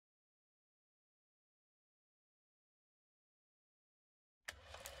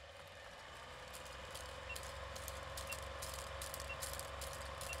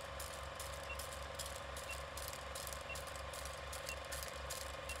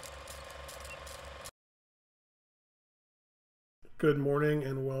Good morning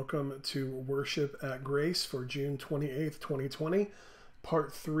and welcome to Worship at Grace for June 28th, 2020,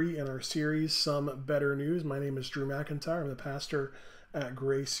 part 3 in our series, Some Better News. My name is Drew McIntyre. I'm the pastor at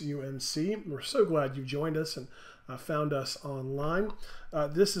Grace UMC. We're so glad you joined us and found us online.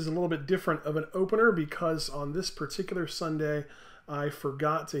 This is a little bit different of an opener because on this particular Sunday, I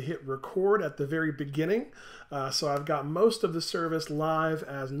forgot to hit record at the very beginning. So I've got most of the service live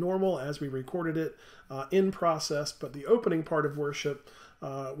as normal as we recorded it in process, but the opening part of worship,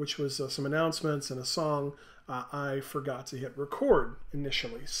 which was some announcements and a song, I forgot to hit record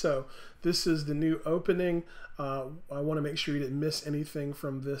initially. So this is the new opening. I want to make sure you didn't miss anything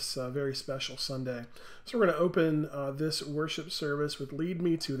from this very special Sunday. So we're going to open this worship service with Lead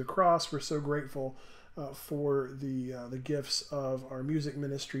Me to the Cross. We're so grateful for the gifts of our music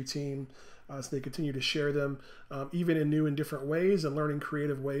ministry team as they continue to share them, even in new and different ways, and learning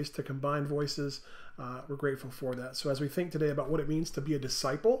creative ways to combine voices. We're grateful for that. So as we think today about what it means to be a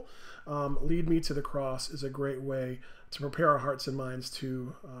disciple, Lead Me to the Cross is a great way to prepare our hearts and minds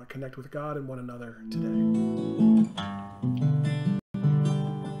to connect with God and one another today.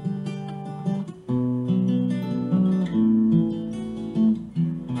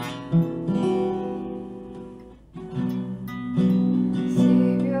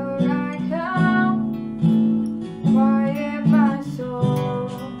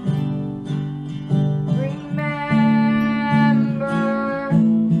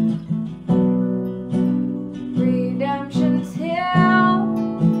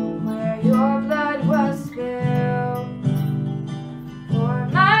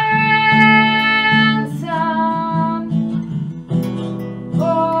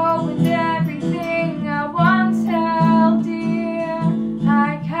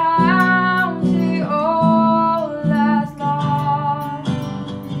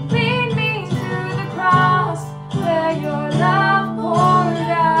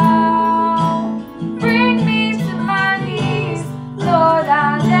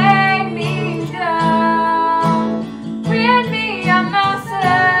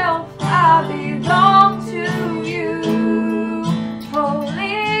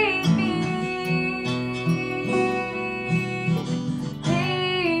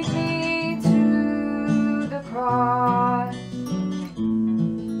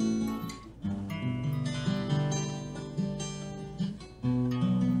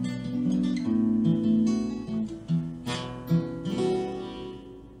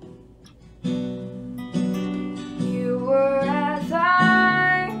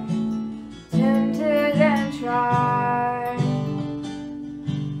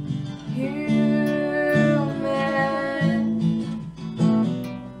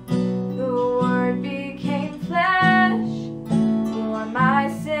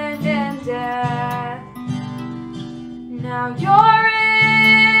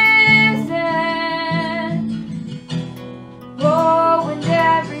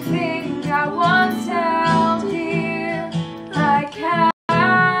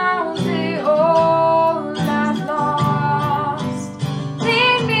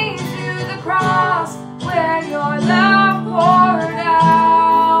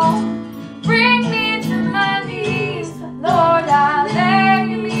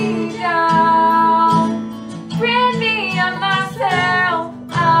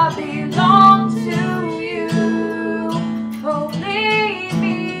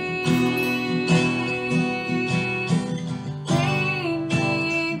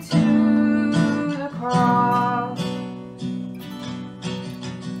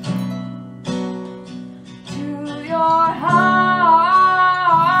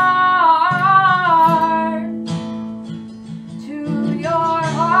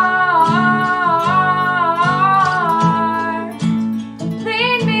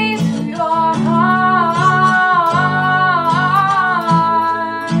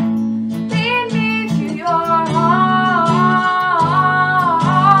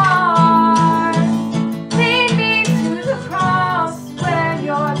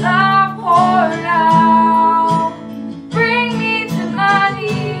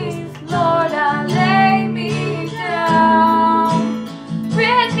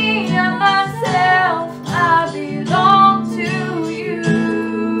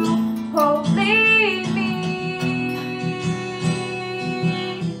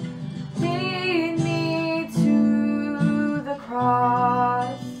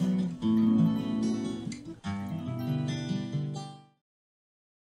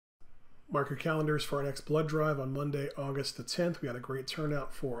 Mark your calendars for our next blood drive on Monday, August the 10th. We had a great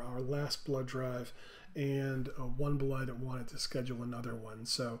turnout for our last blood drive, and One Blood wanted to schedule another one.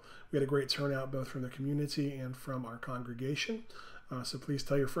 So we had a great turnout both from the community and from our congregation. So please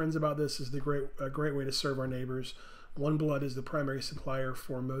tell your friends about this. This is a great way to serve our neighbors. One Blood is the primary supplier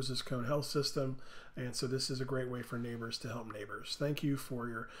for Moses Cone Health System, and so this is a great way for neighbors to help neighbors. Thank you for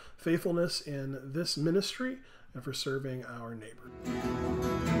your faithfulness in this ministry and for serving our neighbor.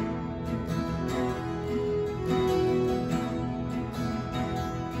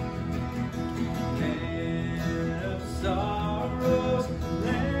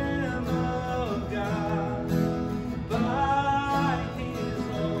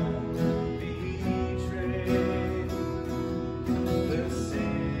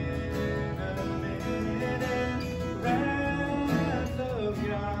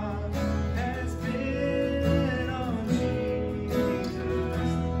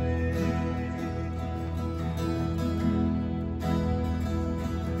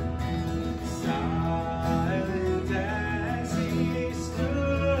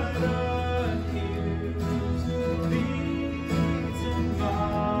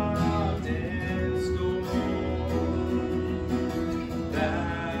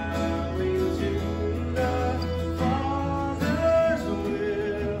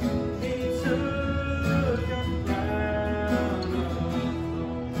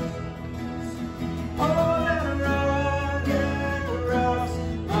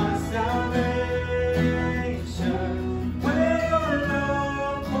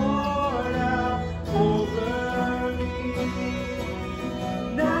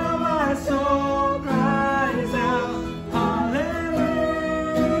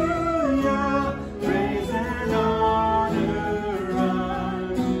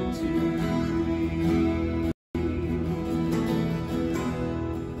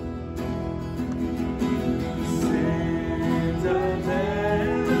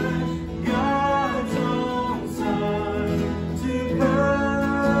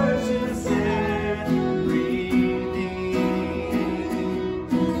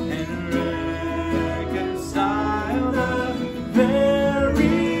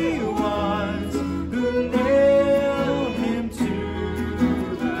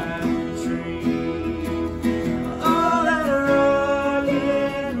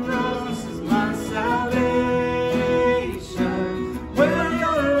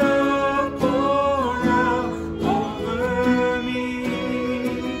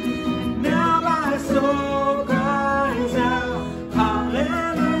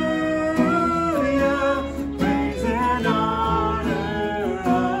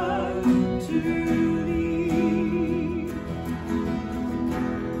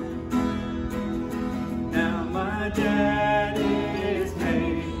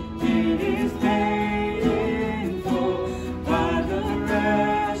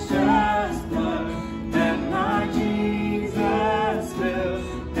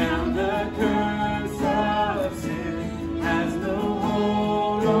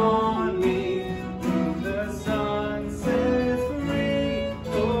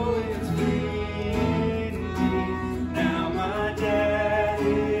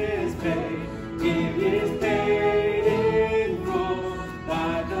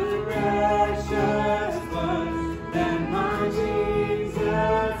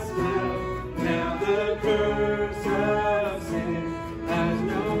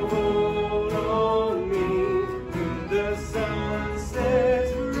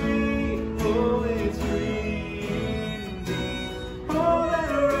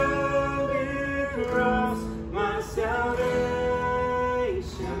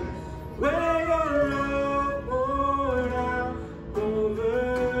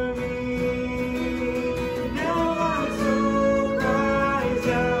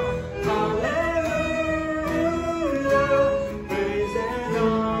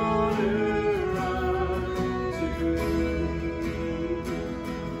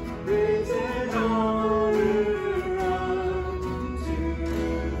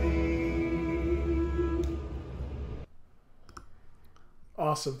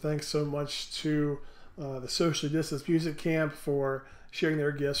 Awesome. Thanks so much to the Socially Distanced Music Camp for sharing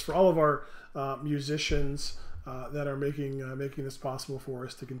their gifts, for all of our musicians that are making this possible for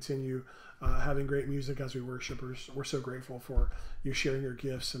us to continue having great music as we worship. We're so grateful for you sharing your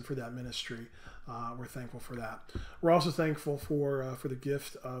gifts and for that ministry. We're thankful for that. We're also thankful for the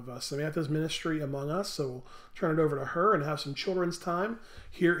gift of Samantha's ministry among us. So we'll turn it over to her and have some children's time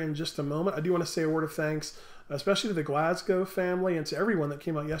here in just a moment. I do want to say a word of thanks, especially to the Glasgow family and to everyone that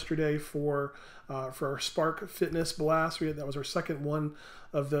came out yesterday for our Spark Fitness Blast. That was our second one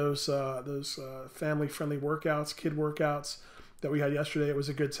of those family-friendly workouts, kid workouts that we had yesterday. It was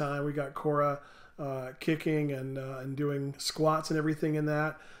a good time. We got Cora kicking and doing squats and everything in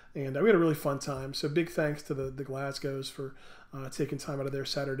that. And we had a really fun time. So big thanks to the Glasgow's for taking time out of their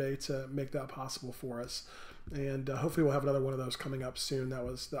Saturday to make that possible for us. And hopefully we'll have another one of those coming up soon. That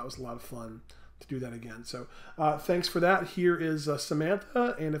was a lot of fun to do that again. So thanks for that. Here is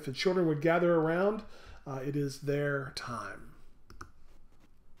Samantha, and if the children would gather around, it is their time.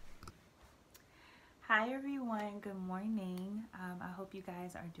 Hi everyone, good morning. I hope you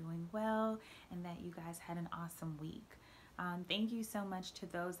guys are doing well and that you guys had an awesome week. Thank you so much to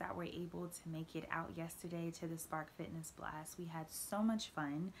those that were able to make it out yesterday to the Spark Fitness Blast. We had so much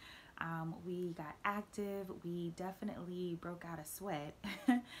fun. We got active. We definitely broke out a sweat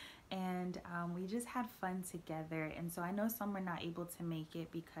and we just had fun together. And so I know some were not able to make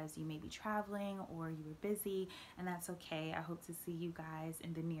it because you may be traveling or you were busy, and that's okay. I hope to see you guys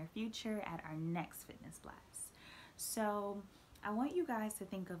in the near future at our next Fitness Blast. So I want you guys to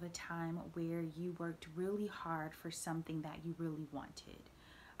think of a time where you worked really hard for something that you really wanted.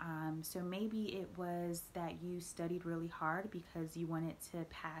 So maybe it was that you studied really hard because you wanted to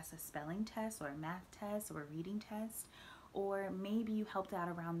pass a spelling test or a math test or a reading test, or maybe you helped out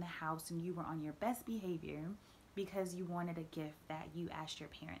around the house and you were on your best behavior because you wanted a gift that you asked your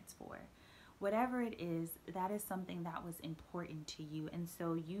parents for. Whatever it is, that is something that was important to you, and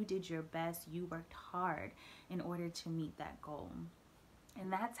so you did your best, you worked hard in order to meet that goal.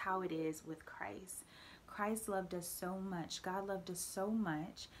 And that's how it is with Christ. Christ loved us so much, God loved us so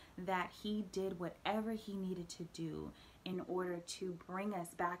much that he did whatever he needed to do in order to bring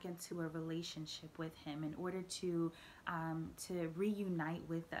us back into a relationship with him, in order to reunite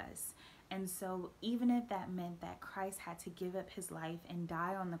with us. And so even if that meant that Christ had to give up his life and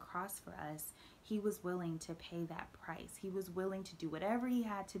die on the cross for us, he was willing to pay that price. He was willing to do whatever he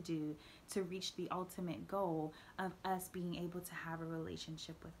had to do to reach the ultimate goal of us being able to have a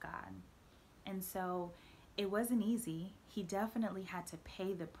relationship with God. And so it wasn't easy. He definitely had to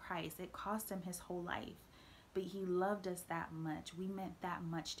pay the price. It cost him his whole life. But he loved us that much. We meant that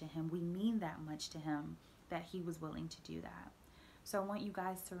much to him. We mean that much to him that he was willing to do that. So I want you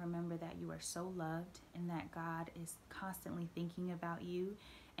guys to remember that you are so loved and that God is constantly thinking about you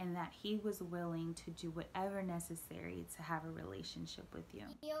and that he was willing to do whatever necessary to have a relationship with you.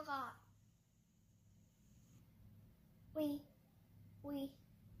 Dear God,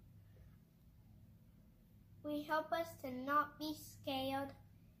 we help us to not be scared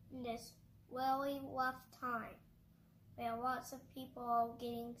in this really rough time where lots of people are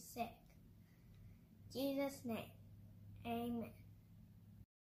getting sick. In Jesus' name, amen.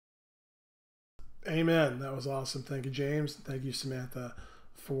 Amen. That was awesome. Thank you, James. Thank you, Samantha,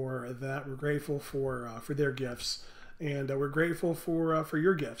 for that. We're grateful for their gifts, and we're grateful for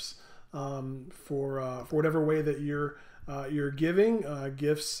your gifts, for whatever way that you're giving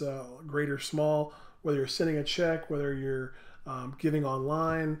gifts, great or small. Whether you're sending a check, whether you're giving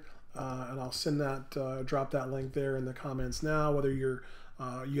online, and I'll send that, drop that link there in the comments now. Whether you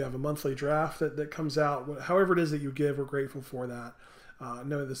have a monthly draft that comes out, however it is that you give, we're grateful for that. I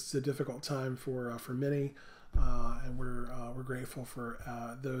know this is a difficult time for many, and we're grateful for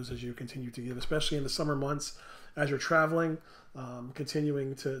those as you continue to give, especially in the summer months as you're traveling.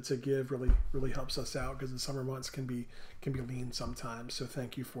 Continuing to give really helps us out because the summer months can be lean sometimes. So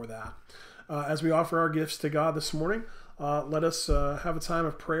thank you for that. As we offer our gifts to God this morning, let us have a time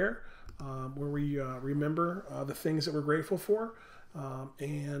of prayer where we remember the things that we're grateful for,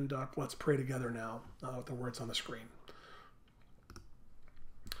 and let's pray together now with the words on the screen.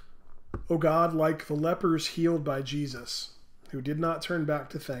 O God, like the lepers healed by Jesus, who did not turn back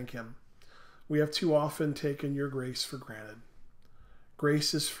to thank him, we have too often taken your grace for granted.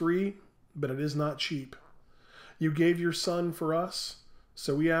 Grace is free, but it is not cheap. You gave your Son for us,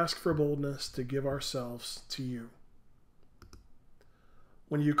 so we ask for boldness to give ourselves to you.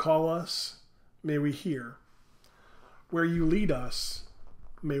 When you call us, may we hear. Where you lead us,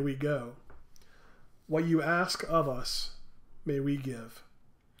 may we go. What you ask of us, may we give.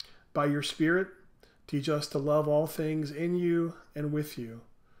 By your Spirit, teach us to love all things in you and with you,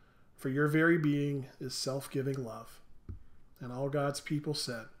 for your very being is self-giving love. And all God's people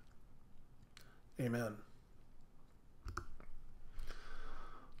said, Amen.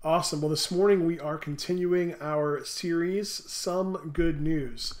 Awesome. Well, this morning we are continuing our series, Some Good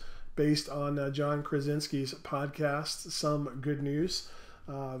News, based on John Krasinski's podcast, Some Good News.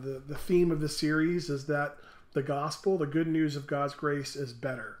 The theme of the series is that the gospel, the good news of God's grace, is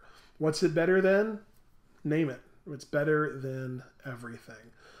better. What's it better than? Name it. It's better than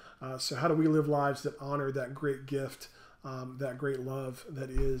everything. So how do we live lives that honor that great gift, that great love that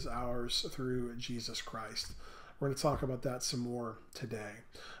is ours through Jesus Christ? We're going to talk about that some more today.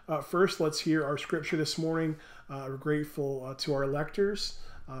 First, let's hear our scripture this morning. We're grateful to our lectors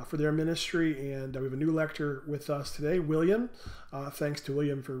for their ministry, and we have a new lector with us today, William. Thanks to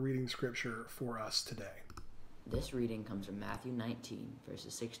William for reading scripture for us today. This reading comes from Matthew 19,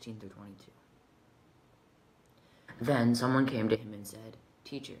 verses 16 through 22. Then someone came to him and said,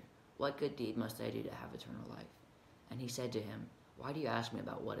 "Teacher, what good deed must I do to have eternal life?" And he said to him, "Why do you ask me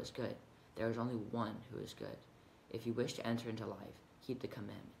about what is good? There is only one who is good. If you wish to enter into life, keep the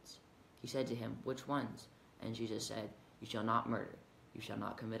commandments." He said to him, "Which ones?" And Jesus said, "You shall not murder. You shall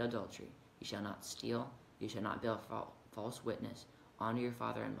not commit adultery. You shall not steal. You shall not bear false witness. Honor your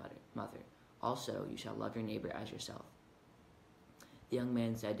father and mother. Also, you shall love your neighbor as yourself." The young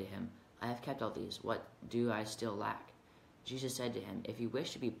man said to him, "I have kept all these. What do I still lack?" Jesus said to him, "If you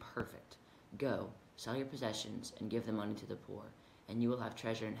wish to be perfect, go, sell your possessions and give the money to the poor, and you will have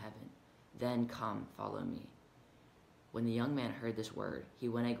treasure in heaven. Then come, follow me." When the young man heard this word, he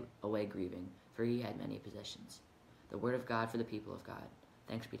went away grieving, for he had many possessions. The word of God for the people of God.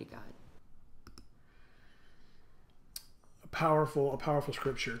 Thanks be to God. A powerful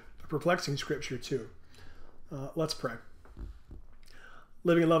scripture, a perplexing scripture too. Let's pray.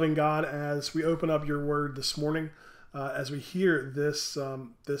 Living and loving God, as we open up your word this morning, as we hear this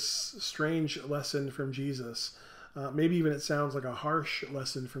strange lesson from Jesus, maybe even it sounds like a harsh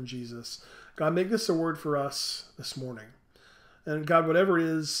lesson from Jesus. God, make this a word for us this morning. And God, whatever it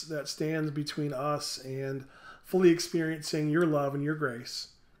is that stands between us and fully experiencing your love and your grace,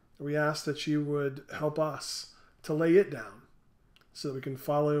 we ask that you would help us to lay it down so that we can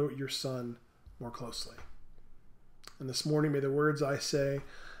follow your Son more closely. And this morning, may the words I say,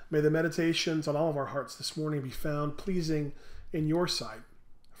 may the meditations on all of our hearts this morning be found pleasing in your sight.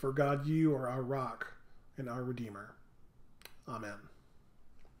 For God, you are our rock and our Redeemer. Amen.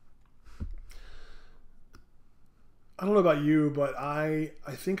 I don't know about you, but I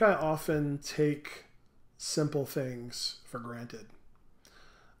think I often take simple things for granted.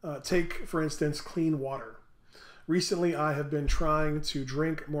 Take, for instance, clean water. Recently, I have been trying to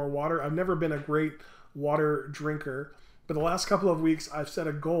drink more water. I've never been a great water drinker, but the last couple of weeks, I've set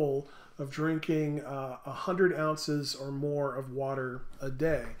a goal of drinking 100 ounces or more of water a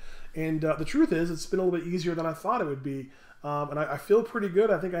day. And the truth is, it's been a little bit easier than I thought it would be. And I feel pretty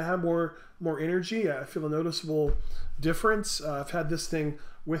good. I think I have more energy. I feel a noticeable difference. I've had this thing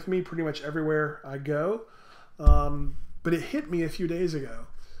with me pretty much everywhere I go. But it hit me a few days ago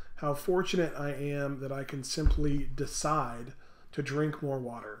how fortunate I am that I can simply decide to drink more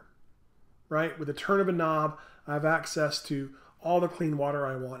water. Right? With the turn of a knob, I have access to all the clean water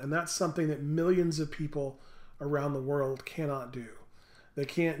I want. And that's something that millions of people around the world cannot do. They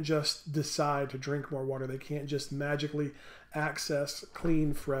can't just decide to drink more water. They can't just magically access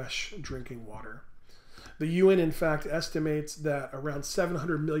clean, fresh drinking water. The UN, in fact, estimates that around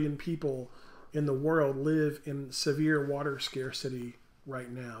 700 million people in the world live in severe water scarcity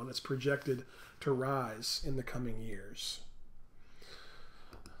right now, and it's projected to rise in the coming years.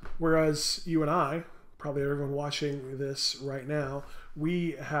 Whereas you and I, probably everyone watching this right now,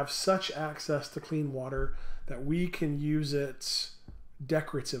 we have such access to clean water that we can use it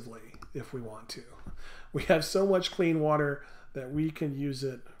decoratively if we want to. We have so much clean water that we can use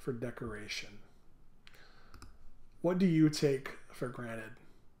it for decoration. What do you take for granted?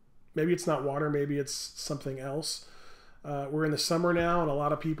 Maybe it's not water, maybe it's something else. We're in the summer now and a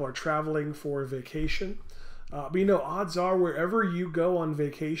lot of people are traveling for vacation. But you know, odds are wherever you go on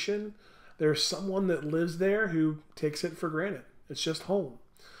vacation, there's someone that lives there who takes it for granted. It's just home.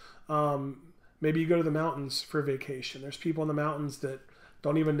 Maybe you go to the mountains for vacation. There's people in the mountains that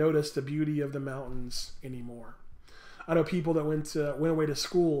don't even notice the beauty of the mountains anymore. I know people that went away to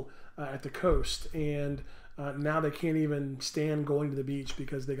school at the coast, and now they can't even stand going to the beach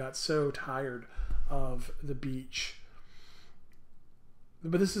because they got so tired of the beach.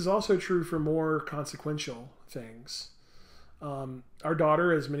 But this is also true for more consequential things. Our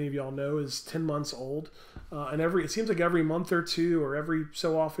daughter, as many of y'all know, is 10 months old, and it seems like every month or two or every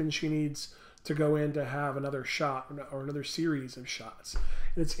so often she needs to go in to have another shot or another series of shots.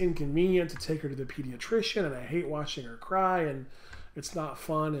 And it's inconvenient to take her to the pediatrician, and I hate watching her cry, and it's not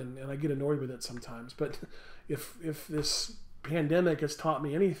fun, and I get annoyed with it sometimes. But if this pandemic has taught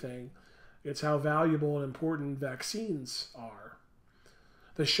me anything, it's how valuable and important vaccines are.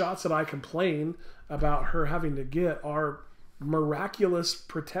 The shots that I complain about her having to get are miraculous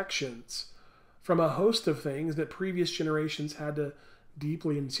protections from a host of things that previous generations had to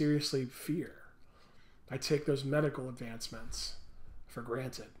deeply and seriously fear. I take those medical advancements for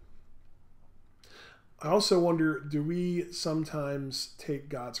granted. I also wonder, do we sometimes take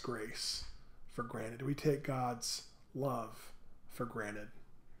God's grace for granted? Do we take God's love for granted?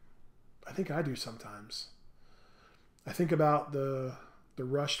 I think I do sometimes. I think about the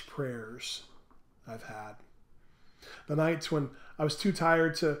rushed prayers I've had. The nights when I was too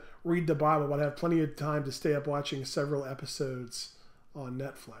tired to read the Bible, but I have plenty of time to stay up watching several episodes on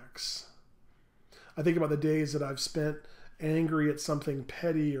Netflix. I think about the days that I've spent angry at something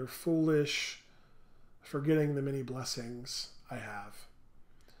petty or foolish, forgetting the many blessings I have.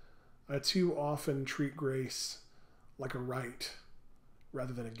 I too often treat grace like a right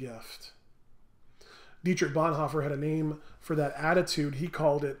rather than a gift. Dietrich Bonhoeffer had a name for that attitude. He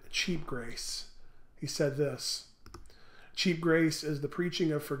called it cheap grace. He said this: cheap grace is the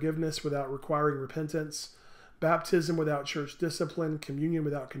preaching of forgiveness without requiring repentance, baptism without church discipline, communion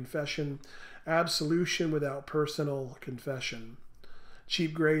without confession, absolution without personal confession.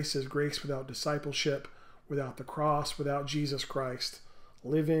 Cheap grace is grace without discipleship, without the cross, without Jesus Christ,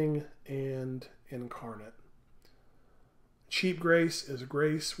 living and incarnate. Cheap grace is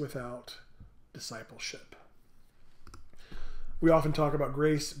grace without discipleship. We often talk about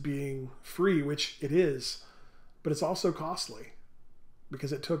grace being free, which it is, but it's also costly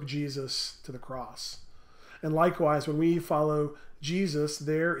because it took Jesus to the cross. And likewise, when we follow Jesus,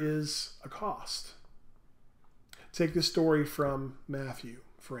 there is a cost. Take this story from Matthew,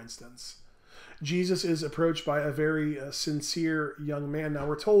 for instance. Jesus is approached by a very sincere young man. Now,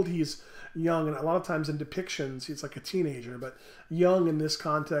 we're told he's young, and a lot of times in depictions, he's like a teenager, but young in this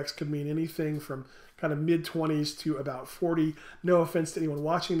context could mean anything from kind of mid-20s to about 40. No offense to anyone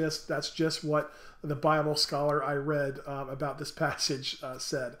watching this, that's just what the Bible scholar I read about this passage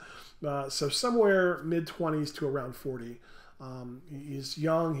said. So somewhere mid-20s to around 40. He's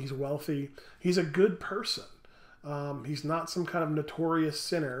young, he's wealthy, he's a good person. He's not some kind of notorious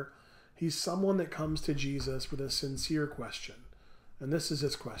sinner. He's someone that comes to Jesus with a sincere question. And this is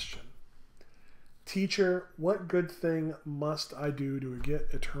his question: Teacher, what good thing must I do to get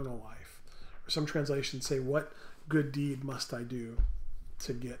eternal life? Or some translations say, what good deed must I do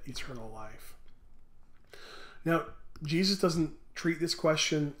to get eternal life? Now, Jesus doesn't treat this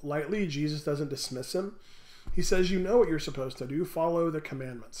question lightly. Jesus doesn't dismiss him. He says, you know what you're supposed to do. Follow the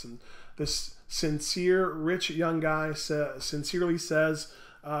commandments. And this sincere, rich young guy sincerely says,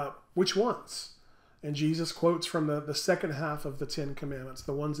 which ones? And Jesus quotes from the second half of the Ten Commandments,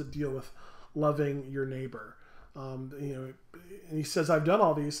 the ones that deal with loving your neighbor. And he says, I've done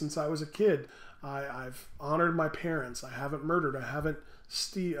all these since I was a kid. I've honored my parents. I haven't murdered. I haven't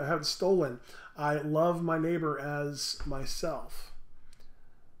stolen. I love my neighbor as myself.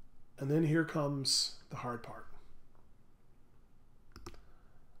 And then here comes the hard part.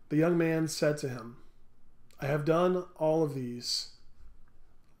 The young man said to him, I have done all of these.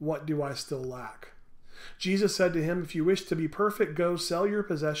 What do I still lack? Jesus said to him, if you wish to be perfect, go sell your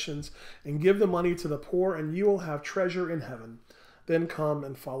possessions and give the money to the poor, and you will have treasure in heaven. Then come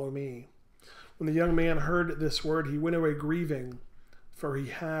and follow me. When the young man heard this word, he went away grieving, for he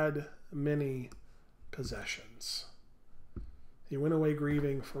had many possessions. He went away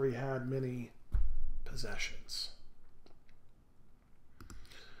grieving, for he had many possessions.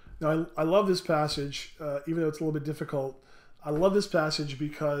 Now, I love this passage, even though it's a little bit difficult. I love this passage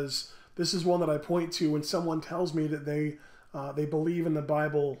because this is one that I point to when someone tells me that they believe in the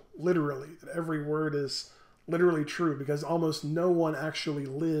Bible literally, that every word is literally true, because almost no one actually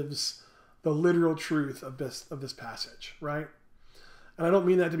lives the literal truth of this passage, right? And I don't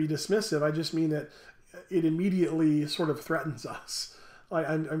mean that to be dismissive. I just mean that it immediately sort of threatens us.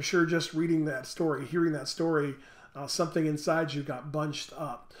 I'm sure just reading that story, hearing that story, something inside you got bunched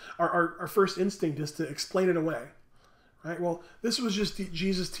up. Our first instinct is to explain it away. Right? Well, this was just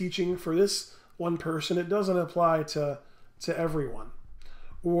Jesus teaching for this one person. It doesn't apply to everyone.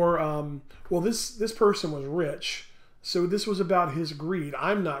 Or, well, this person was rich, so this was about his greed.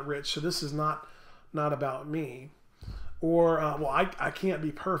 I'm not rich, so this is not about me. Or, well, I can't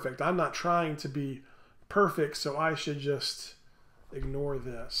be perfect. I'm not trying to be perfect, so I should just ignore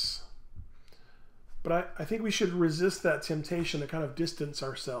this. But I think we should resist that temptation to kind of distance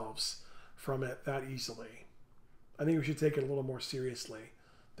ourselves from it that easily. I think we should take it a little more seriously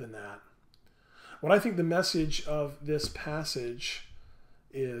than that. What I think the message of this passage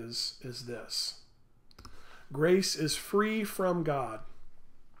is this. Grace is free from God,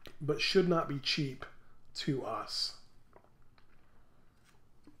 but should not be cheap to us.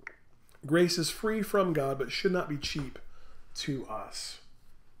 Grace is free from God, but should not be cheap to us.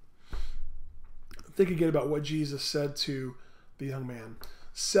 Think again about what Jesus said to the young man.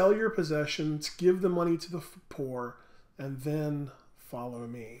 Sell your possessions, give the money to the poor, and then follow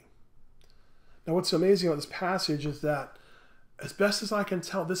me. Now, what's amazing about this passage is that as best as I can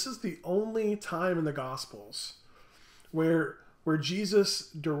tell, this is the only time in the Gospels where Jesus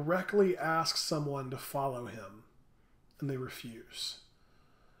directly asks someone to follow him and they refuse.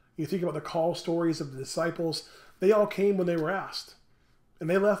 You think about the call stories of the disciples, they all came when they were asked. And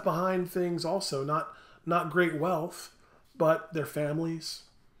they left behind things also, not great wealth, but their families,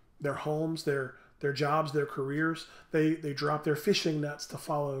 their homes, their jobs, their careers. They dropped their fishing nets to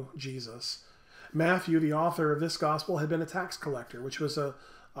follow Jesus. Matthew, the author of this gospel, had been a tax collector, which was a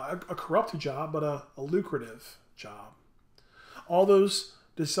corrupt job, but a lucrative job. All those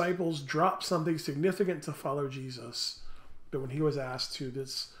disciples dropped something significant to follow Jesus, but when he was asked to,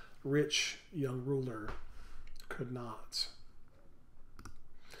 this rich young ruler could not.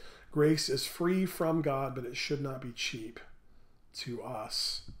 Grace is free from God, but it should not be cheap to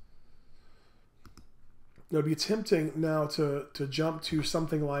us. It would be tempting now to jump to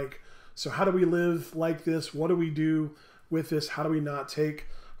something like, so how do we live like this? What do we do with this? How do we not take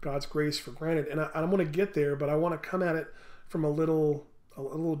God's grace for granted? And I want to get there, but I want to come at it from a little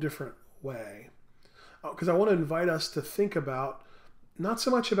different way. Because I want to invite us to think about, not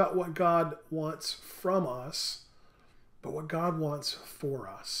so much about what God wants from us, but what God wants for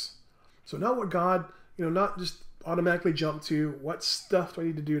us. So not what God, not just automatically jump to what stuff do I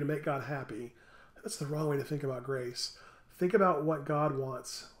need to do to make God happy. That's the wrong way to think about grace. Think about what God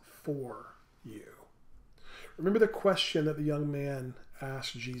wants for you. Remember the question that the young man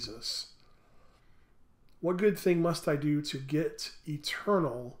asked Jesus. What good thing must I do to get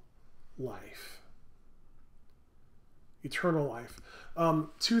eternal life? Eternal life.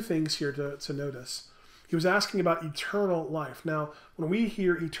 Two things here to notice. He was asking about eternal life. Now, when we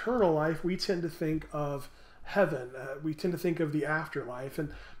hear eternal life, we tend to think of heaven. We tend to think of the afterlife,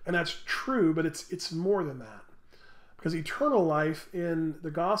 and that's true, but it's more than that. Because eternal life in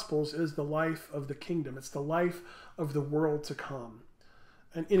the Gospels is the life of the kingdom. It's the life of the world to come.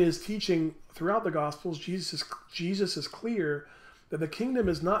 And in his teaching throughout the Gospels, Jesus is clear that the kingdom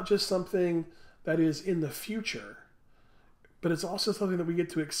is not just something that is in the future, but it's also something that we get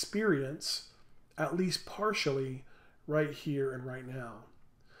to experience, at least partially, right here and right now.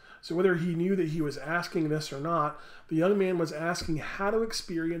 So whether he knew that he was asking this or not, the young man was asking how to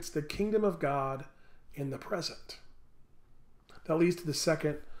experience the kingdom of God in the present. That leads to the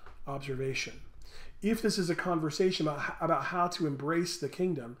second observation. If this is a conversation about how to embrace the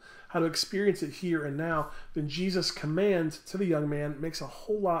kingdom, how to experience it here and now, then Jesus' command to the young man makes a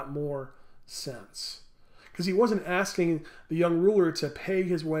whole lot more sense. Because he wasn't asking the young ruler to pay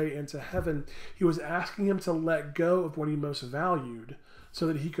his way into heaven. He was asking him to let go of what he most valued so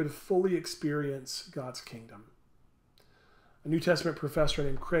that he could fully experience God's kingdom. A New Testament professor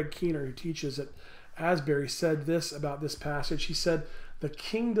named Craig Keener, who teaches at Asbury, said this about this passage. He said, the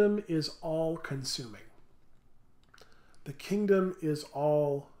kingdom is all consuming. The kingdom is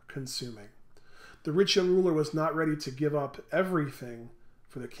all consuming. The rich young ruler was not ready to give up everything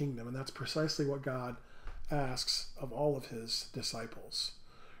for the kingdom, and that's precisely what God asks of all of his disciples,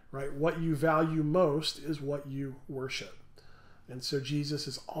 right? What you value most is what you worship. And so Jesus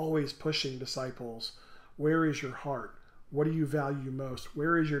is always pushing disciples, where is your heart? What do you value most?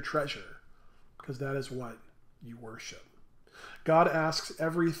 Where is your treasure? Because that is what you worship. God asks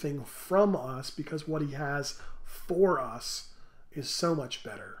everything from us because what he has for us is so much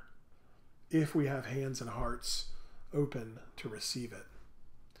better if we have hands and hearts open to receive it.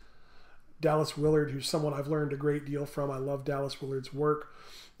 Dallas Willard, who's someone I've learned a great deal from, I love Dallas Willard's work,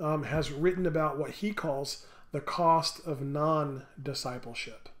 has written about what he calls the cost of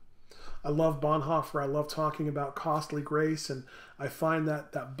non-discipleship. I love Bonhoeffer. I love talking about costly grace, and I find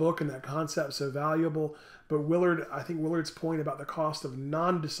that book and that concept so valuable. But I think Willard's point about the cost of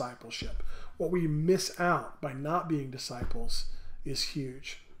non-discipleship, what we miss out by not being disciples, is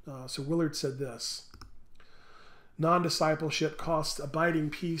huge. So Willard said this: non-discipleship costs abiding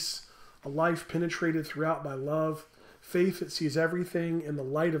peace, a life penetrated throughout by love, faith that sees everything in the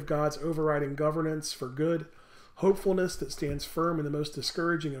light of God's overriding governance for good, hopefulness that stands firm in the most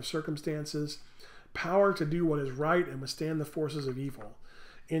discouraging of circumstances, power to do what is right and withstand the forces of evil.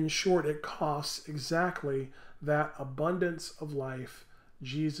 In short, it costs exactly that abundance of life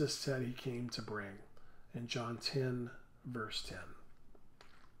Jesus said he came to bring in John 10, verse 10.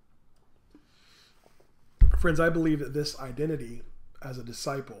 Friends, I believe that this identity as a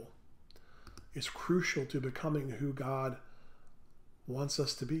disciple is crucial to becoming who God wants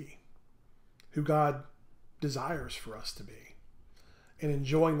us to be, who God desires for us to be, and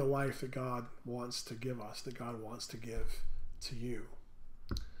enjoying the life that God wants to give us, that God wants to give to you.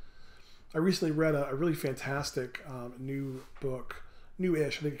 I recently read a really fantastic new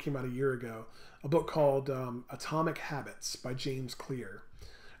new-ish, I think it came out a year ago, a book called Atomic Habits by James Clear.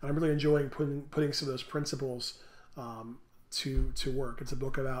 And I'm really enjoying putting some of those principles to work. It's a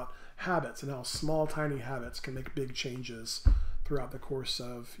book about habits and how small, tiny habits can make big changes throughout the course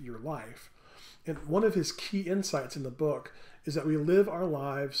of your life. And one of his key insights in the book is that we live our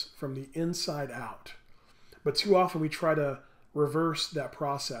lives from the inside out. But too often we try to reverse that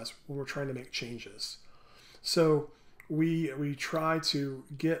process when we're trying to make changes. So we try to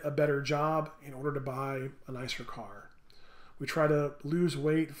get a better job in order to buy a nicer car. We try to lose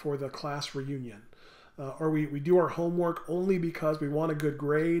weight for the class reunion. Or we do our homework only because we want a good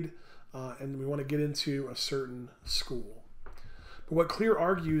grade and we want to get into a certain school. But what Clear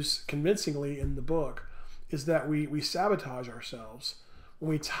argues convincingly in the book is that we sabotage ourselves when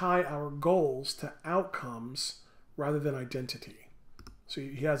we tie our goals to outcomes rather than identity. So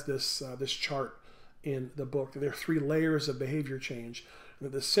he has this chart in the book that there are 3 layers of behavior change. And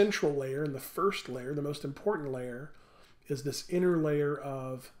that the central layer and the first layer, the most important layer, is this inner layer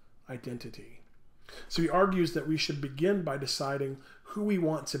of identity. So he argues that we should begin by deciding who we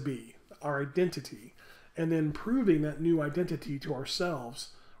want to be, our identity, and then proving that new identity to ourselves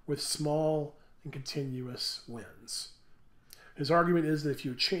with small and continuous wins. His argument is that if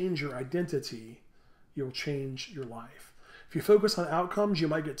you change your identity, you'll change your life. If you focus on outcomes, you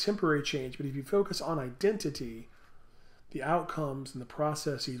might get temporary change, but if you focus on identity, the outcomes and the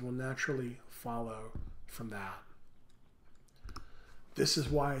processes will naturally follow from that. This is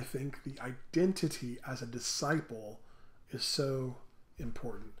why I think the identity as a disciple is so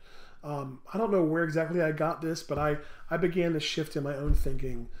important. I don't know where exactly I got this, but I began to shift in my own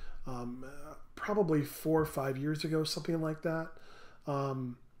thinking probably 4 or 5 years ago, something like that.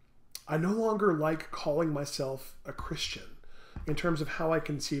 I no longer like calling myself a Christian in terms of how I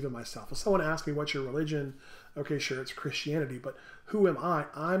conceive of myself. If someone asks me, what's your religion? Okay, sure, it's Christianity, but who am I?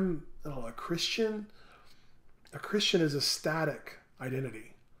 I'm a Christian. A Christian is a static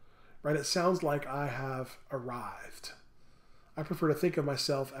identity, right? It sounds like I have arrived. I prefer to think of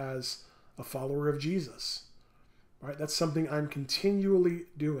myself as a follower of Jesus, right? That's something I'm continually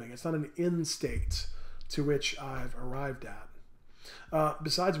doing. It's not an end state to which I've arrived at.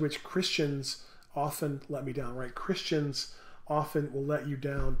 Besides which, Christians often let me down, right? Christians often will let you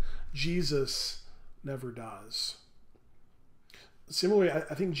down. Jesus never does. Similarly,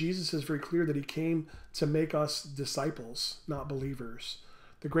 I think Jesus is very clear that he came to make us disciples, not believers.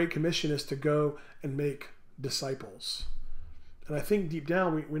 The Great Commission is to go and make disciples. And I think deep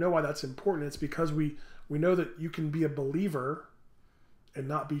down, we know why that's important. It's because we know that you can be a believer and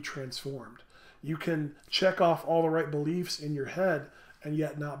not be transformed. You can check off all the right beliefs in your head and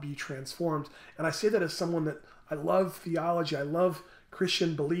yet not be transformed. And I say that as someone that I love theology. I love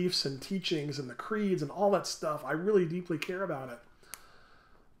Christian beliefs and teachings and the creeds and all that stuff. I really deeply care about it.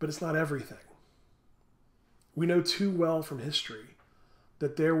 But it's not everything. We know too well from history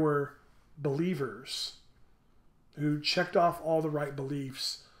that there were believers who checked off all the right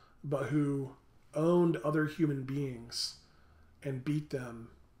beliefs, but who owned other human beings and beat them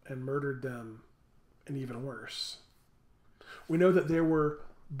and murdered them, and even worse. We know that there were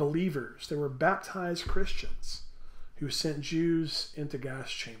believers, there were baptized Christians who sent Jews into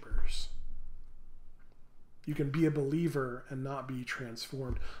gas chambers. You can be a believer and not be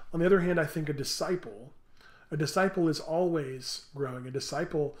transformed. On the other hand, I think a disciple is always growing. A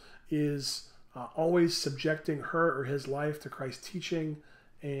disciple is always subjecting her or his life to Christ's teaching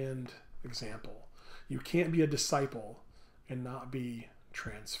and example. You can't be a disciple and not be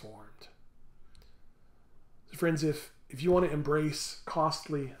transformed. So friends, if you want to embrace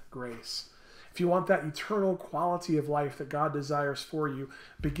costly grace, if you want that eternal quality of life that God desires for you,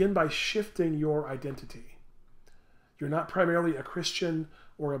 begin by shifting your identity. You're not primarily a Christian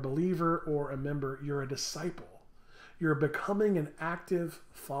or a believer or a member. You're a disciple. You're becoming an active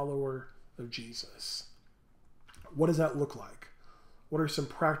follower of Jesus. What does that look like? What are some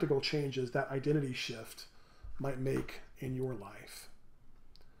practical changes that identity shift might make in your life?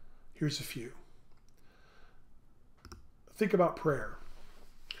 Here's a few. Think about prayer.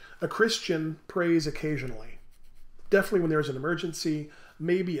 A Christian prays occasionally, definitely when there's an emergency,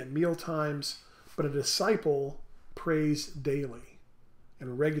 maybe at meal times, but a disciple prays daily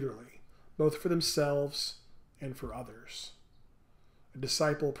and regularly, both for themselves and for others. A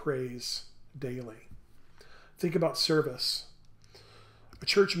disciple prays daily. Think about service. A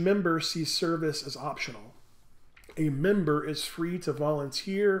church member sees service as optional. A member is free to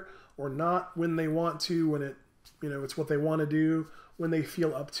volunteer or not when they want to, when it's what they want to do, when they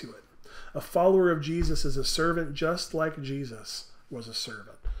feel up to it. A follower of Jesus is a servant just like Jesus was a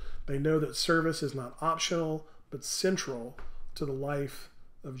servant. They know that service is not optional, but central to to the life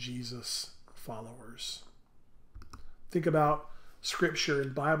of Jesus followers. Think about scripture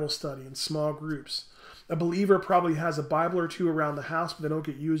and Bible study and small groups. A believer probably has a Bible or two around the house, but they don't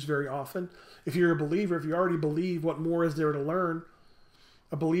get used very often. If you're a believer, if you already believe, what more is there to learn?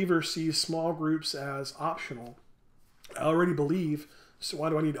 A believer sees small groups as optional. I already believe, so why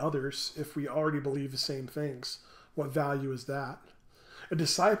do I need others if we already believe the same things? What value is that? A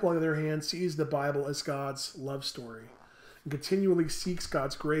disciple, on the other hand, sees the Bible as God's love story and continually seeks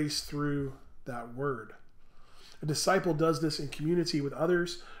God's grace through that word. A disciple does this in community with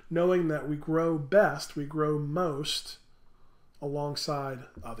others, knowing that we grow best, we grow most alongside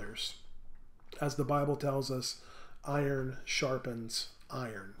others. As the Bible tells us, iron sharpens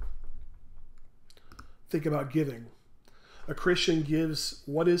iron. Think about giving. A Christian gives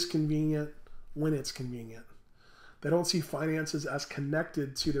what is convenient when it's convenient. They don't see finances as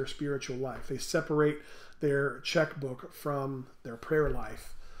connected to their spiritual life. They separate their checkbook from their prayer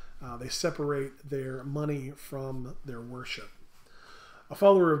life. They separate their money from their worship. A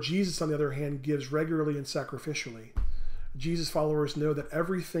follower of Jesus, on the other hand, gives regularly and sacrificially. Jesus followers know that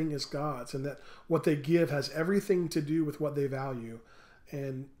everything is God's and that what they give has everything to do with what they value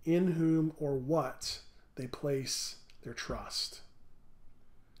and in whom or what they place their trust.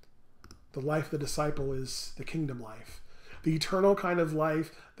 The life of the disciple is the kingdom life, the eternal kind of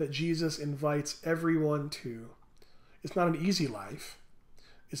life that Jesus invites everyone to. It's not an easy life.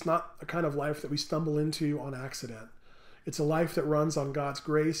 It's not a kind of life that we stumble into on accident. It's a life that runs on God's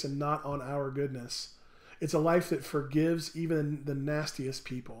grace and not on our goodness. It's a life that forgives even the nastiest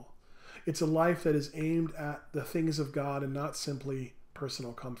people. It's a life that is aimed at the things of God and not simply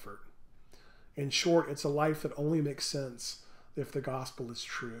personal comfort. In short, it's a life that only makes sense if the gospel is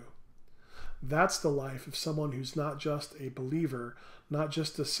true. That's the life of someone who's not just a believer, not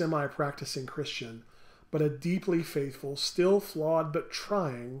just a semi-practicing Christian, but a deeply faithful, still flawed but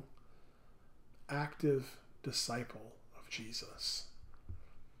trying, active disciple of Jesus.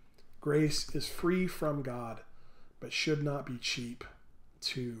 Grace is free from God, but should not be cheap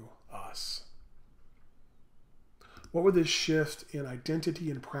to us. What would this shift in identity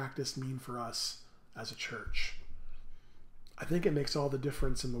and practice mean for us as a church? I think it makes all the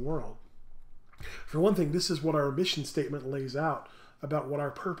difference in the world. For one thing, this is what our mission statement lays out about what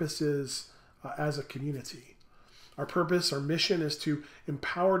our purpose is as a community. Our purpose, our mission is to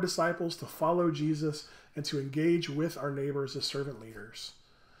empower disciples to follow Jesus and to engage with our neighbors as servant leaders,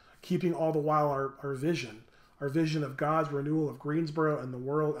 keeping all the while our vision of God's renewal of Greensboro and the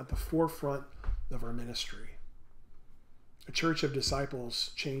world at the forefront of our ministry. A church of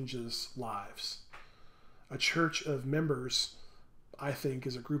disciples changes lives. A church of members, I think,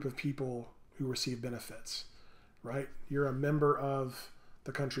 is a group of people who receive benefits, right? You're a member of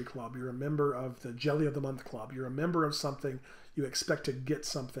the country club. You're a member of the Jelly of the Month club. You're a member of something. You expect to get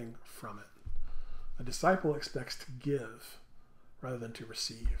something from it. A disciple expects to give rather than to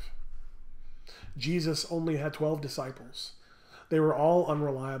receive. Jesus only had 12 disciples. They were all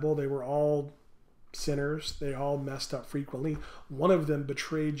unreliable. They were all sinners. They all messed up frequently. One of them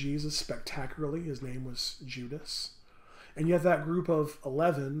betrayed Jesus spectacularly. His name was Judas. And yet that group of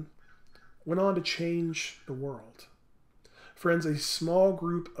 11 went on to change the world. Friends, a small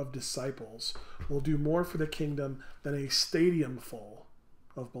group of disciples will do more for the kingdom than a stadium full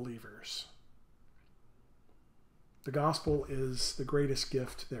of believers. The gospel is the greatest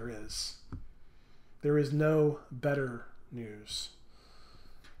gift there is. There is no better news.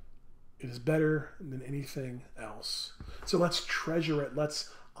 It is better than anything else. So let's treasure it.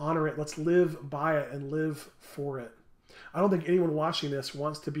 Let's honor it. Let's live by it and live for it. I don't think anyone watching this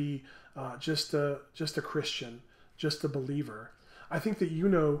wants to be just a Christian, just a believer. I think that you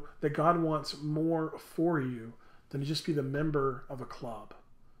know that God wants more for you than to just be the member of a club.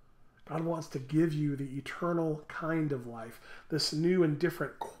 God wants to give you the eternal kind of life, this new and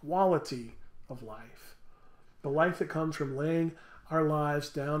different quality of life. The life that comes from laying our lives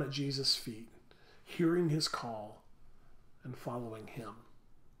down at Jesus' feet, hearing his call, and following him.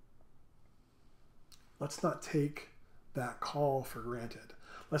 Let's not take that call for granted.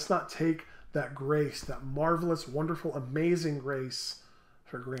 Let's not take that grace, that marvelous, wonderful, amazing grace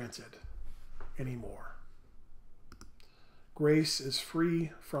for granted anymore. Grace is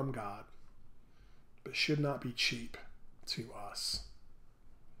free from God, but should not be cheap to us.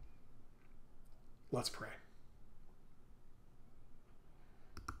 Let's pray.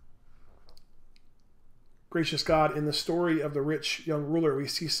 Gracious God, in the story of the rich young ruler, we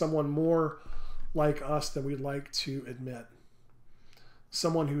see someone more like us than we'd like to admit.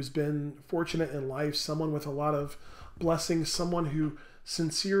 Someone who's been fortunate in life, someone with a lot of blessings, someone who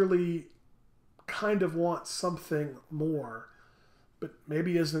sincerely kind of wants something more, but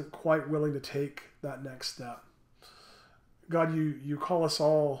maybe isn't quite willing to take that next step. God, you call us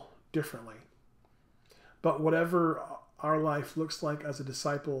all differently. But whatever our life looks like as a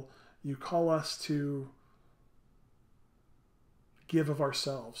disciple, you call us to give of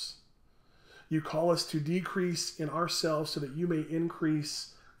ourselves. You call us to decrease in ourselves so that you may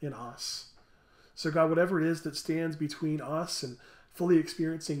increase in us. So God, whatever it is that stands between us and fully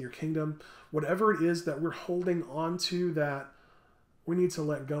experiencing your kingdom, whatever it is that we're holding on to that we need to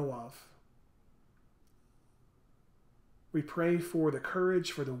let go of, we pray for the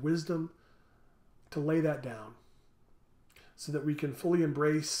courage, for the wisdom to lay that down so that we can fully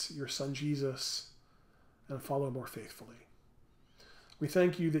embrace your Son Jesus and follow more faithfully. We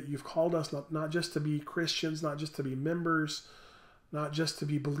thank you that you've called us not just to be Christians, not just to be members, not just to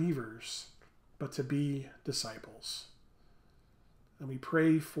be believers, but to be disciples. And we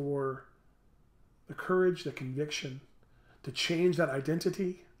pray for the courage, the conviction to change that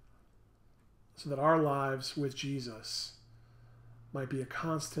identity so that our lives with Jesus might be a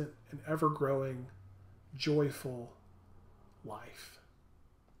constant and ever-growing, joyful life.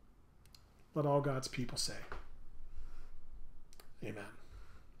 Let all God's people say, amen.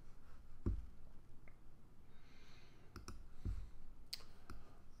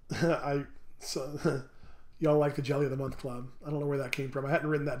 Y'all like the Jelly of the Month Club. I don't know where that came from. I hadn't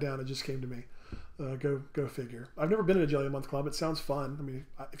written that down. It just came to me. Go figure. I've never been in a Jelly of the Month Club. It sounds fun. I mean,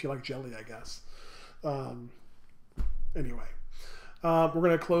 if you like jelly, I guess. Anyway, we're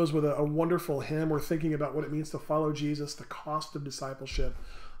going to close with a wonderful hymn. We're thinking about what it means to follow Jesus, the cost of discipleship.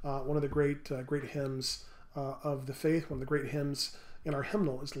 One of the great hymns of the faith, one of the great hymns in our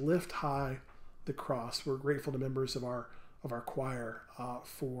hymnal is Lift High the Cross. We're grateful to members of our choir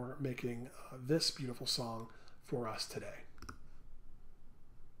for making this beautiful song for us today.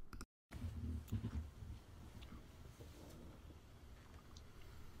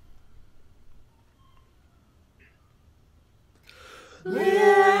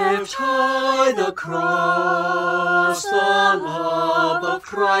 Lift high the cross, the love of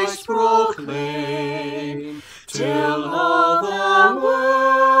Christ proclaim, till all the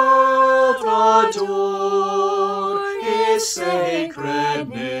world adore his sacred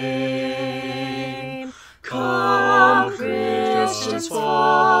name. Come, Christians,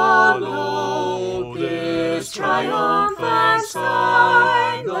 follow this triumphant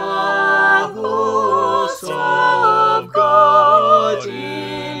sign, the host of God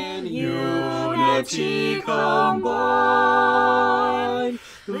in unity combine.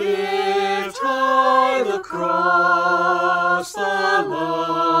 Lift high the cross, the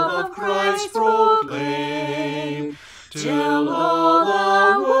love of Christ proclaim, till all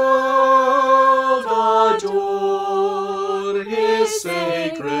the world adore his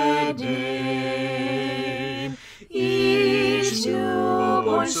sacred name. Each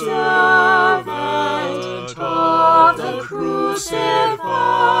newborn servant of the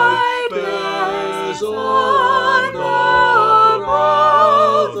crucified bears on the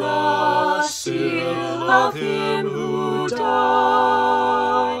brow the seal of him who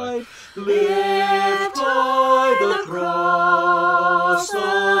died. Lift high the cross, the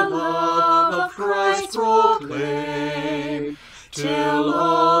love of Christ proclaim, till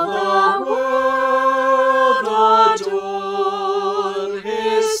all the world adore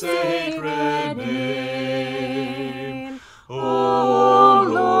his sacred name. O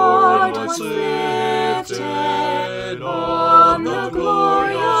Lord, once lifted on the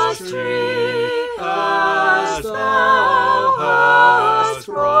glorious tree, as thou hast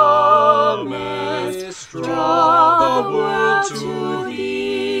promised, draw the world to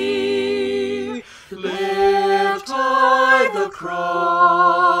thee. Lift high the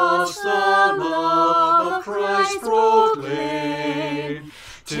cross, the love of Christ proclaim,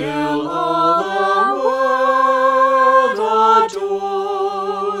 till all the world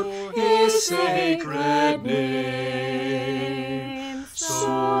adore his sacred name.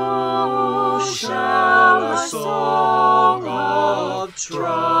 So shall a song of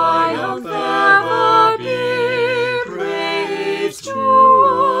triumph ever be praised to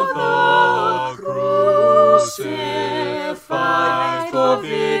the crucified for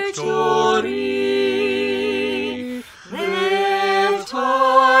victory. Lift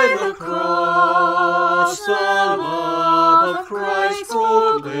high the cross, the love of Christ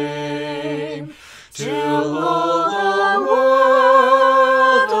proclaim, till all the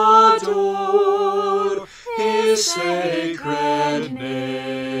world adore his sacred name.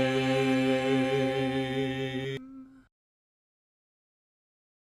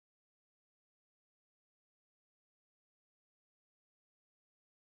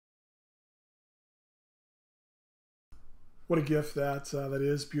 What a gift that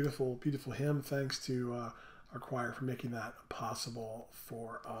is. Beautiful, beautiful hymn. Thanks to our choir for making that possible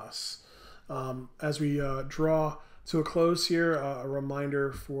for us. As we draw to a close here, a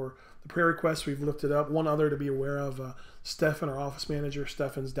reminder for the prayer requests we've lifted up. One other to be aware of, Stefan, our office manager.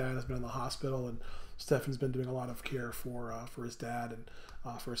 Stefan's dad has been in the hospital, and Stefan's been doing a lot of care for his dad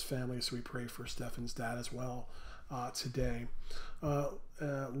and for his family. So we pray for Stefan's dad as well today.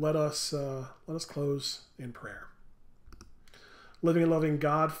 Let us close in prayer. Living and loving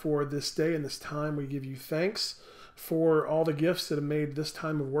God, for this day and this time, we give you thanks for all the gifts that have made this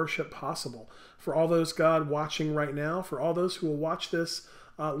time of worship possible. For all those, God, watching right now, for all those who will watch this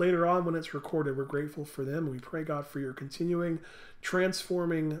later on when it's recorded, we're grateful for them. We pray, God, for your continuing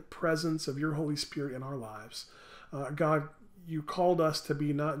transforming presence of your Holy Spirit in our lives. God, you called us to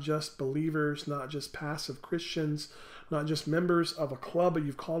be not just believers, not just passive Christians, not just members of a club, but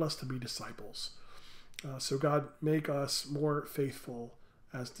you've called us to be disciples. So God, make us more faithful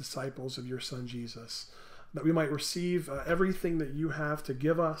as disciples of your Son, Jesus, that we might receive everything that you have to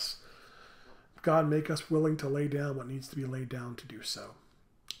give us. God, make us willing to lay down what needs to be laid down to do so.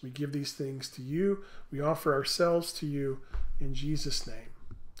 We give these things to you. We offer ourselves to you in Jesus' name.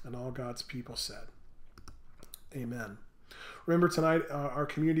 And all God's people said, amen. Remember tonight, our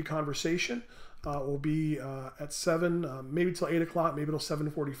community conversation will be at 7, maybe till 8 o'clock, maybe till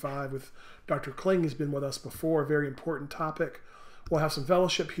 7:45 with Dr. Kling. He's been with us before, a very important topic. We'll have some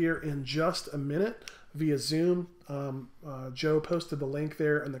fellowship here in just a minute via Zoom. Joe posted the link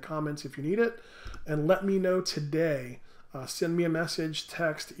there in the comments if you need it. And let me know today. Send me a message,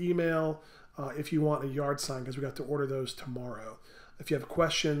 text, email, if you want a yard sign, because we got to order those tomorrow. If you have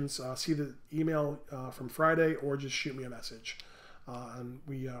questions, see the email from Friday, or just shoot me a message. And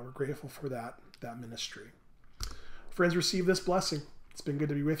we're grateful for that ministry. Friends, receive this blessing. It's been good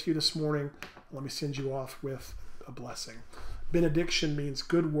to be with you this morning. Let me send you off with a blessing. Benediction means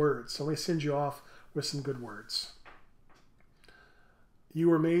good words. So let me send you off with some good words. You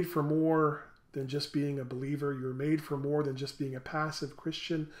were made for more than just being a believer. You were made for more than just being a passive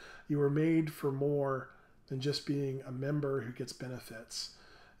Christian. You were made for more than just being a member who gets benefits.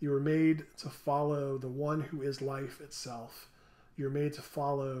 You were made to follow the one who is life itself. You're made to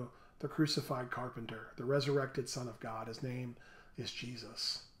follow the crucified carpenter, the resurrected Son of God. His name is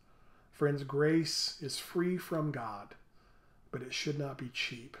Jesus. Friends, grace is free from God, but it should not be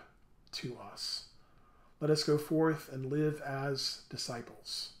cheap to us. Let us go forth and live as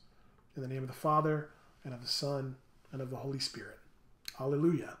disciples. In the name of the Father, and of the Son, and of the Holy Spirit.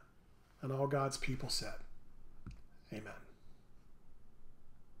 Hallelujah. And all God's people said, amen.